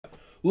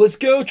Let's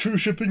go. True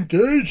ship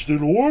engaged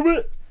in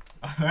orbit.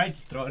 Alright,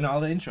 just throw in all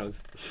the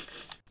intros.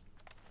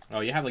 Oh,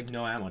 you have like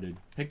no ammo, dude.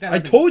 Pick that up. I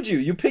told you.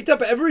 You picked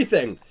up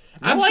everything.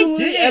 No, I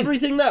Absolutely didn't.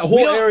 everything. That whole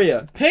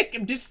area.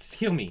 Just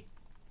heal me.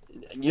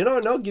 You know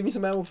what? No, give me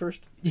some ammo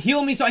first.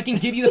 Heal me so I can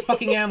give you the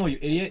fucking ammo, you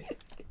idiot.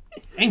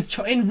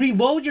 And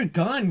reload your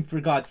gun, for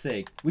God's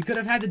sake. We could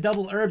have had the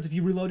double herbs if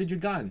you reloaded your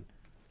gun.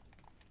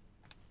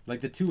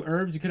 Like the 2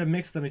 herbs, you could have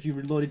mixed them if you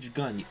reloaded your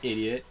gun, you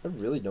idiot. I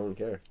really don't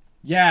care.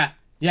 Yeah.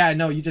 Yeah,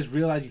 no, you just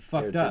realized you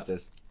fucked Here, up. take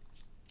this.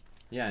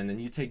 Yeah, and then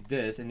you take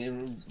this and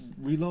then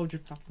reload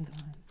your fucking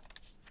gun.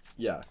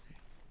 Yeah.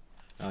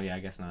 Oh yeah, I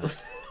guess not.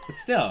 But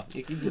still,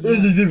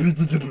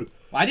 Don't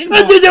I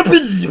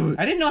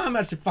didn't know how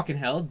much it fucking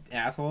held,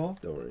 asshole.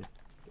 worry.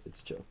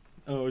 It's chill.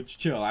 Oh, it's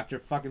chill after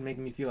fucking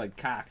making me feel like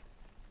cock.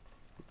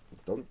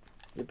 Don't.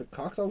 Yeah, but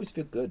cocks always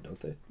feel good, don't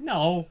they?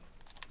 No.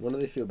 When do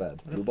they feel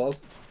bad? Blue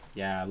balls?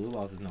 Yeah, blue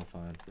balls is no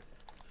fun.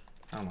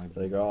 I don't like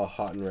blue Like, all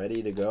hot and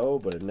ready to go,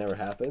 but it never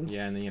happens.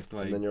 Yeah, and then you have to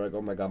like. And then you're like,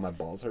 oh my god, my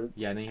balls hurt.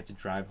 Yeah, and then you have to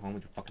drive home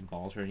with your fucking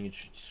balls hurting. You're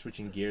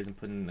switching gears and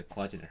putting in the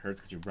clutch, and it hurts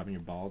because you're rubbing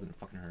your balls, and it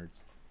fucking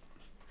hurts.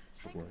 It's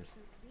the worst.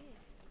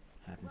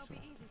 Happens to us.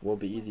 Won't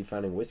be easy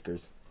finding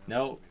Whiskers.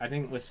 No, I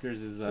think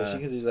Whiskers is. Especially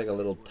because he's like a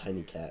little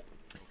tiny cat.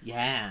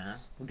 Yeah,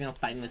 we're gonna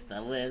fight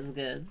Mr.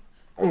 Whiskers.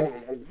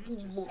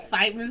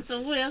 Fight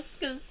Mr.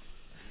 Whiskers.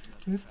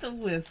 Mr.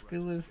 Whisker.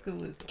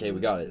 Okay, we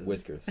got it.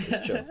 Whiskers.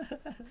 It's chill.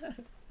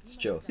 It's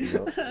chill. You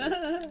know?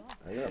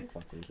 I'm gonna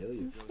fucking kill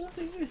you.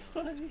 It's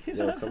funny.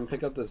 Yo, come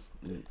pick up this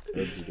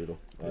herbsy doodle.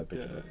 Oh, I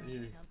picked it up.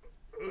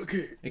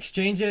 Okay.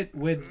 Exchange it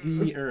with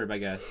the herb, I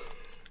guess.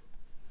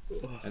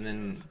 And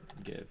then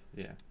give.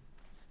 Yeah.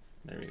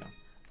 There we go.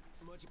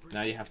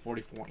 Now you have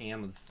 44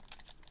 ammos.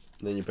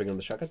 And then you pick up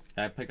the shotgun?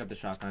 I pick up the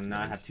shotgun.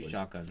 Now I have 2 boys.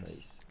 shotguns.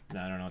 Nice.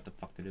 Now I don't know what the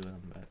fuck to do with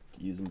them, but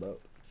Use them both.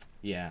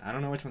 yeah, I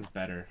don't know which one's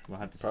better. We'll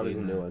have to Probably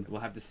see. the new one.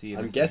 We'll have to see.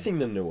 I'm guessing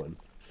the new one.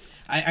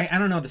 I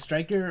don't know. The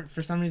striker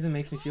for some reason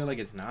makes me feel like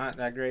it's not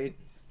that great.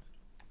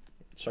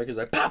 Striker's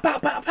like pow pow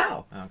pow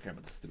pow. I don't care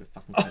about the stupid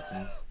fucking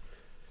cutscenes.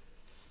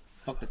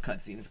 Fuck the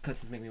cutscenes.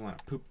 Cutscenes make me want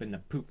to poop in the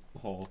poop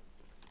hole.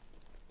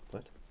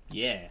 What?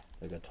 Yeah.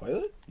 Like a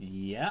toilet?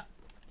 Yeah.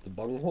 The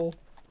bung hole?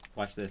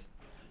 Watch this.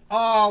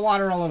 Oh,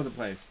 water all over the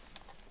place.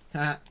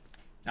 Ha.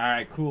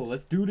 Alright, cool.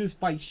 Let's do this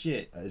fight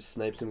shit. I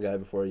sniped some guy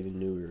before I even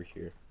knew we were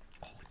here.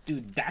 Oh,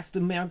 dude, that's the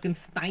American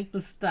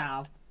sniper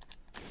style.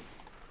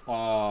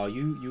 Oh,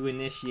 you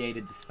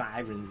initiated the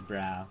sirens,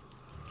 bro.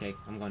 Okay,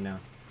 I'm going down.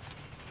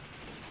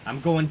 I'm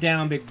going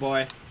down, big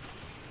boy.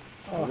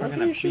 Oh, We're how can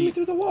gonna you shoot me beat-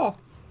 through the wall?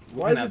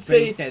 We're Why gonna does it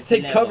say beat this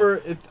take level. cover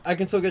if I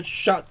can still get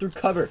shot through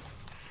cover?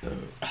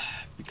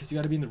 Because you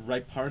gotta be in the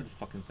right part of the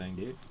fucking thing,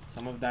 dude.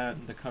 Some of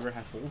the cover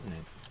has holes in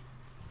it.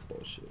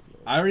 Bullshit, man.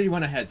 I already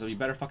went ahead, so you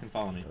better fucking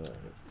follow me.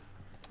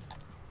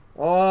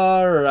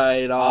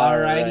 Alright,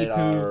 Alrighty,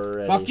 poo.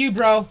 alrighty. Fuck you,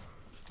 bro.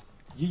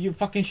 You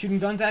fucking shooting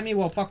guns at me?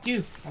 Well, fuck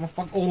you. I'm a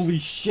fuck. Holy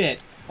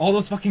shit. All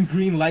those fucking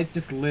green lights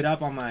just lit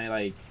up on my,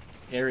 like,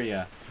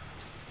 area.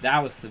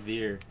 That was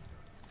severe.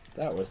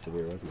 That was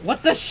severe, wasn't it?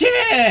 What the shit,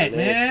 Grenades,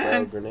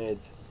 man? bro,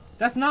 grenades.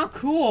 That's not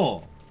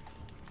cool.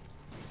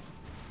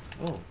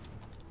 Oh.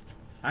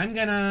 I'm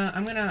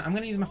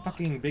gonna use my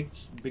fucking big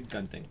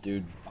gun thing.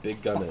 Dude,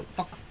 big gun it.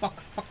 Fuck.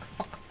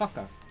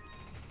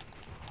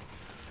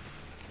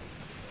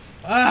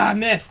 Ah, I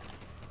missed.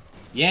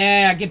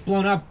 Yeah, get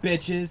blown up,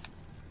 bitches.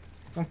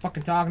 What I'm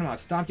fucking talking about.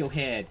 Stomp your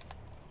head.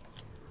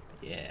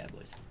 Yeah,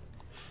 boys.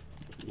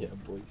 Yeah,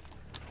 boys.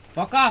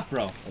 Fuck off,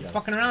 bro. You're it.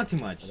 fucking around too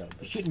much. I got it.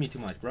 You're shooting me too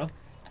much, bro.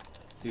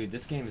 Dude,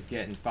 this game is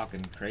getting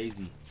fucking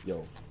crazy.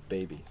 Yo,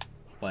 baby.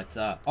 What's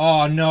up?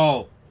 Oh,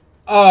 no.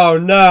 Oh,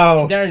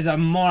 no! There's a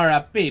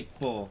more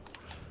people.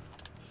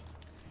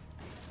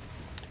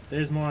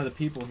 There's more of the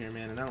people here,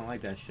 man, and I don't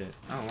like that shit.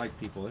 I don't like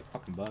people. They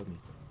fucking bug me.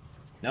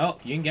 No,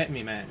 you can get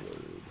me, man.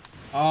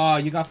 Oh,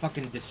 you got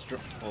fucking destroyed.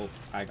 Oh,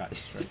 I got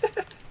destroyed.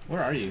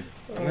 Where are you?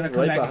 I'm gonna come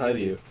right back behind and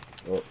heal you.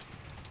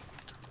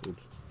 Oh.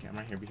 Oops. Okay, I'm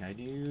right here behind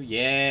you.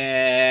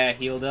 Yeah,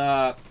 healed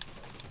up.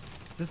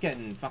 This is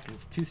getting fucking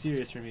too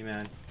serious for me,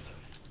 man.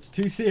 It's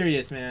too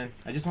serious, man.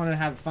 I just wanted to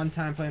have a fun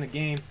time playing a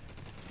game.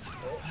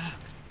 Fuck.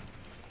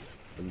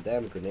 Them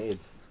damn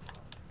grenades.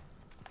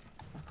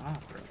 Fuck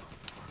off, bro.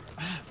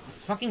 Ah,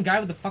 this fucking guy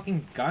with the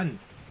fucking gun.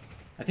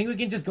 I think we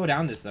can just go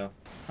down this, though.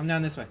 Come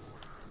down this way.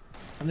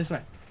 Come this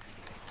way.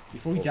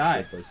 Before we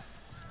die.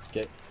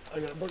 Okay. I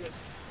got a bucket.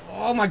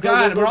 Oh my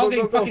god, we're all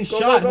getting fucking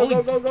shot. Holy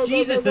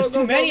Jesus, there's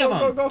too many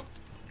of them.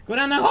 Go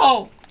down the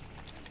hole.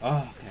 Oh,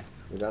 okay.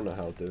 We got no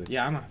health, dude.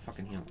 Yeah, I'm gonna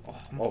fucking heal. Oh,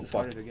 I must have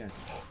started again.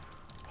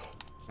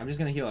 I'm just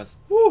gonna heal us.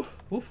 Woo.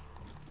 Oof.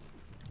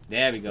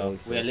 There we go.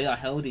 Thanks, We're a man. little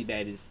healthy,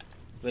 babies.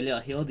 We're a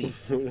little healthy.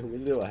 We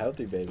little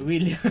healthy, baby. we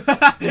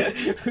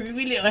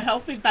little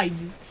healthy,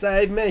 babies.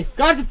 Save me.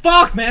 God,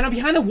 fuck, man. I'm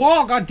behind the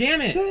wall. God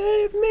damn it.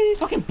 Save me. It's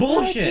fucking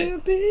bullshit. I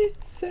can't be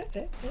saved.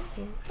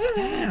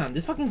 Damn,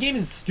 this fucking game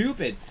is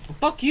stupid. Well,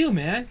 fuck you,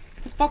 man.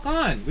 Get the fuck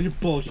on with your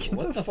bullshit. Get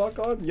What the fuck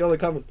on? Yo, they're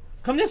coming.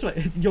 Come this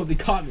way. Yo, they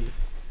caught me.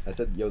 I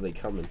said, yo, they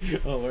coming.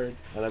 Oh, word.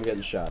 And I'm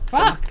getting shot.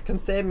 Fuck. Come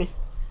save me.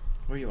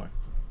 Where you are?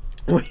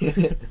 What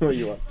do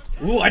you want?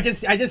 Ooh, I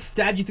just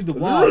stabbed you through the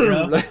wall,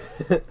 bro.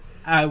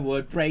 I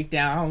would break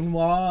down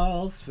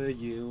walls for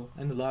you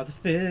and the laws of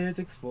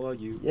physics for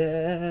you.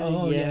 Yeah.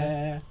 Oh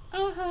yeah.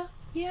 Uh-huh.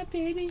 Yeah,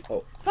 baby.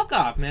 Oh. Fuck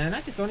off, man.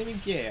 I just don't even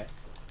care.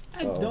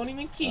 I Uh-oh. don't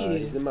even care.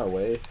 He's in my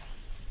way.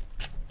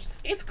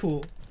 It's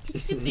cool.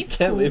 It's You it's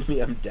can't cool. leave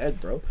me. I'm dead,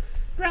 bro.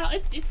 Bro,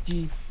 it's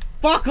G.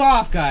 Fuck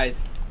off,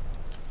 guys.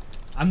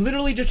 I'm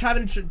literally just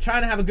trying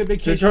to have a good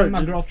vacation with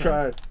my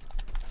girlfriend. Try.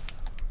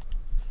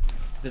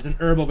 There's an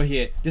herb over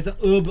here. There's an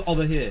herb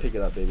over here. Pick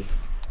it up, baby.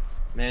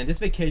 Man, this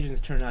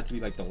vacation's turned out to be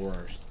like the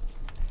worst.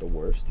 The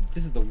worst.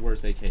 This is the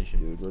worst vacation.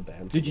 Dude, we're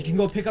banned. Dude, you can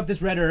go pick up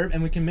this red herb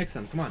and we can mix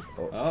them. Come on.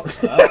 Oh.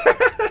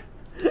 Oh.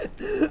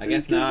 I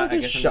guess not. I guess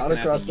I'm just Shot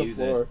gonna across have the to use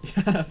floor.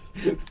 it.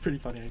 It's pretty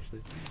funny,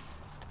 actually.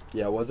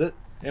 Yeah, was it?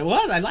 It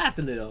was. I laughed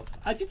a little.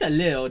 Just a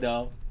little,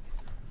 though.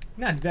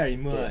 Not very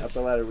much. Yeah, up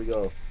the ladder we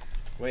go.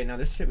 Wait, no,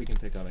 there's shit we can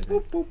pick up, I think.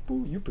 Boop, boop,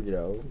 boop. You pick it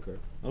out. Okay.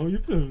 Oh, you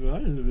put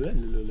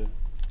it.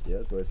 Yeah,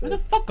 that's what I Where said. the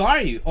fuck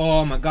are you?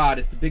 Oh my god,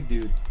 it's the big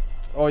dude.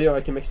 Oh, yo,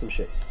 I can make some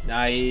shit.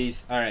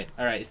 Nice. Alright,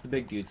 it's the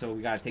big dude, so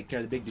we gotta take care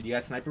of the big dude. You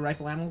got sniper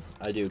rifle ammo?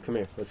 I do. Come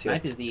here. Let's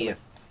Snipe heal. is the Come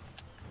ass.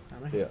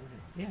 I'm right Yeah. here.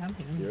 Yeah, I'm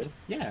here. You ready?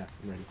 Yeah,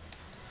 I'm ready.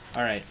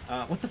 Alright,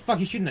 what the fuck?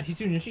 He's shooting us. He's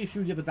shooting.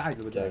 Okay,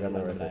 I got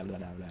my rifle.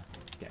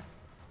 Okay.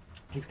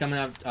 He's coming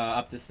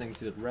up this thing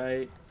to the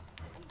right.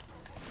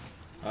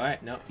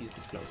 Alright, no, he's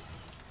too close.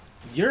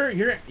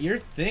 Your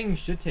thing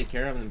should take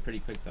care of him pretty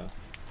quick though.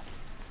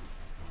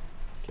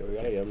 Okay, we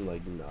gotta get him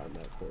like not in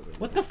that corner.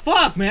 What the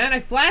fuck, man? I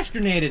flash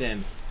grenaded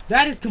him.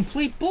 That is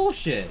complete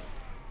bullshit.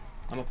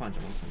 I'm gonna punch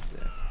him. I'm gonna punch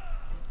his ass.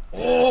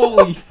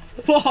 Holy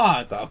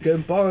fuck!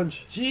 Falcon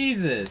punch.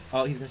 Jesus!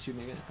 Oh, he's gonna shoot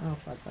me again. Oh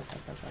fuck!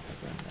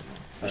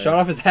 I shot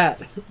off his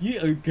hat. You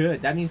are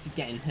good. That means he's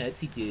getting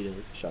hurtsy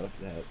doodles. Shot off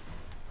his hat.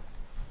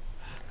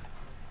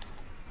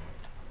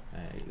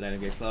 Alright, let him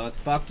get close.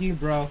 Fuck you,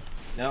 bro.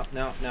 No.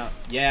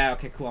 Yeah,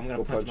 okay, cool. I'm gonna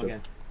Go punch punch him him.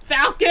 again.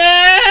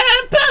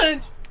 Falcon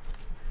punch!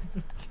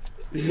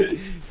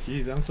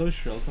 Jeez, I'm so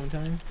shrill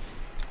sometimes.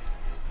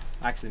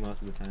 Actually,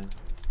 most of the time.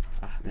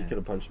 Ah, You man. could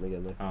have punched him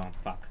again, though. Oh,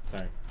 fuck.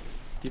 Sorry.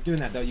 Keep doing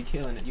that, though. You're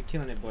killing it. You're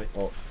killing it, boy.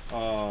 Oh.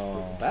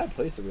 Oh. Bad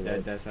place to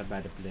reload. That's a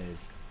bad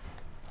place.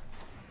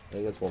 I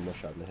think that's one more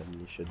shot in the head, and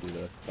you should do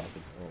the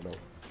Falcon. Oh no.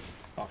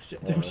 Oh, shit.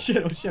 Oh. Oh,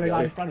 shit. I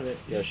got in front of it.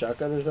 You got a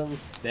shotgun or something?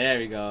 There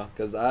we go.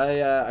 Cause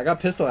I got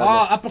pistol Oh,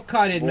 ammo.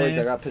 uppercutted, Boys, man.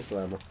 I got pistol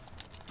ammo.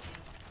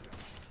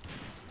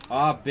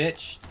 Oh,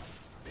 bitch.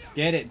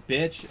 Get it,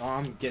 bitch. Oh,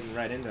 I'm getting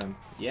right into him.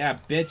 Yeah,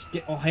 bitch.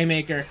 Get. Oh,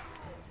 haymaker.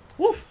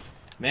 Woof.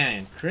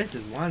 Man, Chris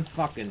is one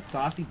fucking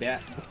saucy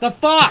bat. What the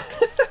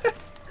fuck?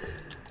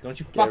 Don't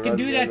you Yeah, fucking run,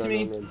 do run, that run, to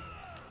me. run.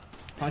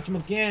 Punch him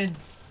again.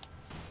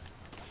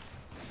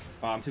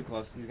 Oh, I'm too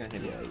close. He's gonna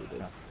hit me. Yeah, you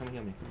did. Oh, come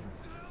heal me.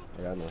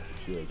 I got no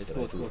heals. It's but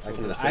cool. I It's can- cool. It's I cool.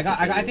 can I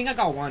resuscitate I you. think I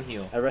got one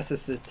heal. I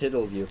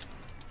resuscitates you.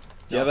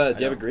 Do No, you I have a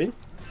don't. green?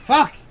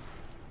 Fuck!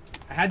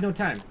 I had no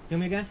time. Heal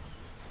me again?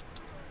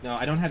 No,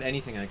 I don't have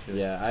anything actually.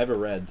 Yeah, I have a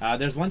red.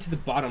 There's one to the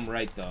bottom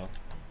right though.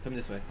 Come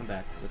this way. Come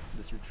back.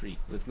 Let's retreat.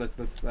 Let's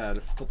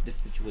scope this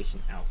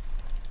situation out.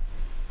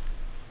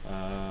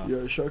 You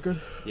got a shotgun?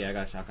 Yeah, I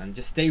got a shotgun.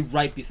 Just stay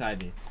right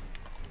beside me.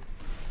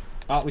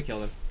 Oh, we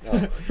killed him.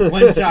 Oh.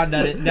 One shot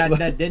done it.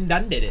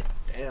 That did it.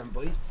 Damn,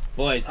 boy.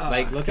 Boys,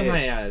 like look at okay.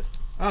 my eyes.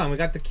 Oh, and we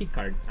got the key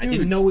card. I Dude,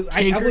 didn't know.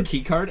 I was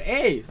key card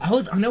A. I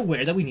was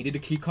unaware that we needed a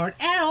key card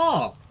at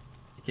all.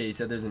 Okay, you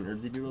said there's an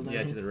herbsy doodle down Yeah,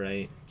 here? to the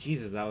right.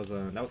 Jesus, that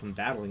was some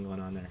battling going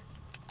on there.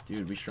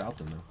 Dude, we shrouded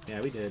them though.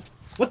 Yeah, we did.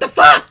 What the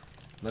fuck?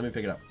 Let me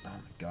pick it up. Oh my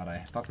god,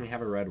 I fucking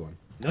have a red one.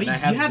 No, And you I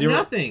have, have zero-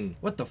 nothing.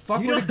 What the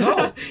fuck? You Where'd it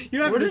don't- go?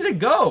 you have Where did it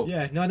go?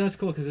 Yeah, no, it's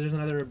cool because there's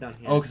another herb down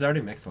here. Oh, because I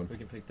already mixed one. We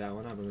can pick that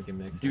one up and we can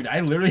mix. Dude,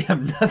 I literally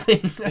have nothing.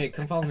 Hey,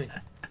 come follow me.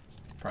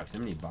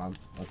 Proximity bomb.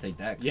 I'll take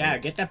that. 'cause Yeah,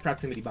 get that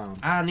proximity bomb.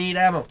 I need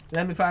ammo.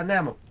 Let me find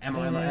ammo.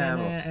 Ammo.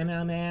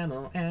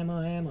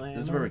 Ammo.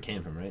 This is where we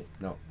came from, right?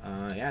 No.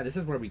 Yeah, this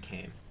is where we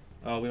came.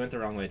 Oh, we went the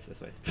wrong way. It's this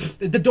way.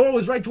 The door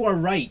was right to our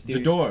right, dude.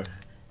 The door.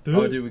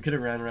 Oh, dude, we could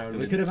have ran around.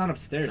 We and could have gone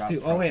upstairs dropped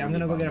too. Oh wait, I'm proximity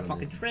gonna go get a bombs on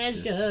fucking this.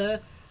 treasure.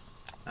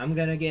 I'm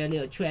gonna get a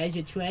little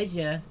treasure.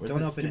 Where's Don't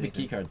the open stupid anything.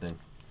 key card thing?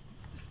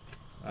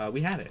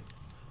 We have it.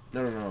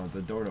 No.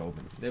 The door to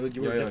open. They would.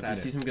 You Yo, were yo, just if you at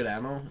see it. some good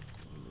ammo,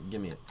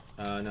 give me it.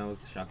 No,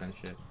 it's shotgun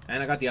shit.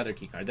 And I got the other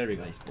key card. There we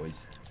go. Nice,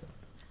 boys. So.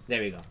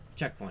 There we go.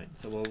 Checkpoint.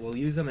 So we'll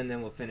use them and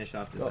then we'll finish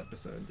off this Go.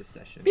 episode, this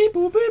session. Beep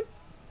boop beep.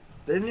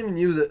 They didn't even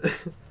use it.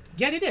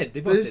 Yeah, they did.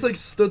 They both They just did. like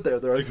stood there.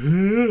 They're like.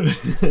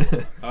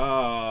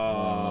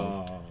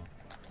 Oh.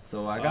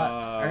 So I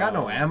got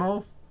no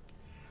ammo.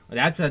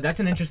 That's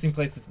an interesting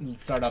place to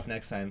start off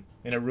next time.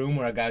 In a room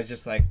where a guy's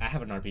just like, I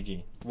have an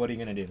RPG. What are you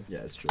gonna do? Yeah,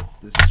 it's true.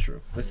 This is true.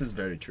 This is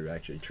very true,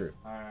 actually. True.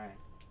 Alright.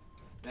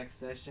 Next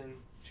session,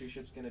 True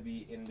Ship's gonna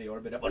be in the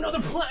orbit of another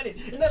planet!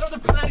 And that other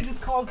planet is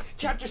called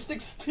Chapter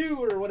 6-2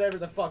 or whatever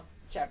the fuck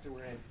chapter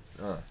we're in.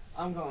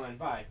 I'm going,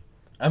 bye.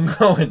 I'm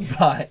going.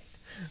 Bye.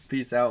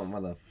 Peace out,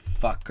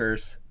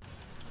 motherfuckers.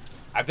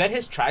 I bet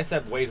his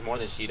tricep weighs more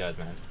than she does,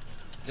 man.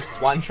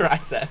 Just one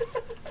tricep.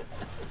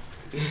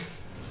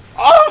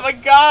 Oh my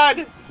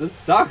god! This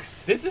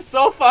sucks. This is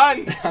so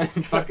fun! I'm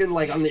fucking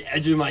like on the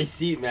edge of my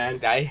seat, man.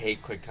 I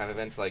hate quick time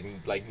events like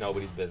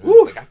nobody's business.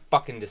 Woo. Like I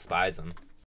fucking despise them.